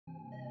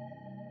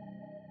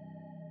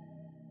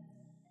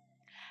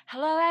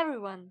Hello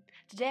everyone!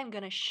 Today I'm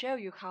gonna show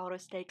you how to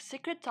stake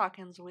secret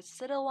tokens with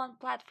Citadel.one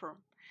platform.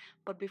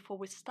 But before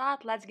we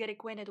start, let's get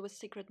acquainted with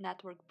Secret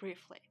Network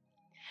briefly.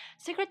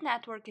 Secret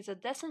Network is a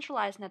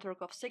decentralized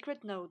network of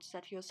secret nodes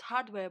that use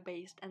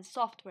hardware-based and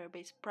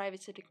software-based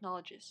privacy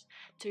technologies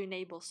to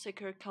enable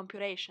secure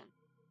computation.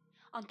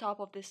 On top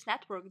of this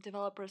network,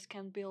 developers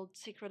can build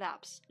secret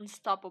apps,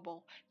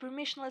 unstoppable,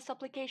 permissionless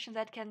applications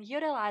that can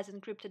utilize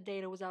encrypted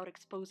data without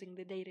exposing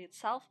the data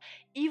itself,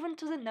 even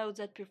to the nodes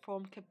that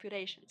perform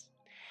computations.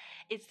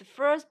 It's the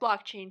first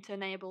blockchain to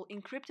enable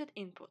encrypted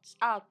inputs,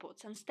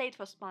 outputs, and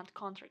stateful smart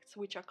contracts,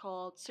 which are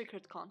called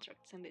secret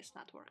contracts in this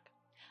network.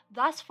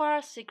 Thus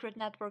far, Secret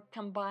Network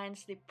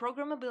combines the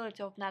programmability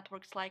of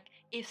networks like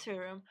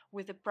Ethereum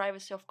with the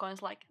privacy of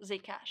coins like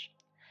Zcash.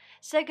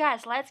 So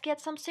guys, let's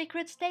get some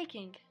secret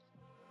staking!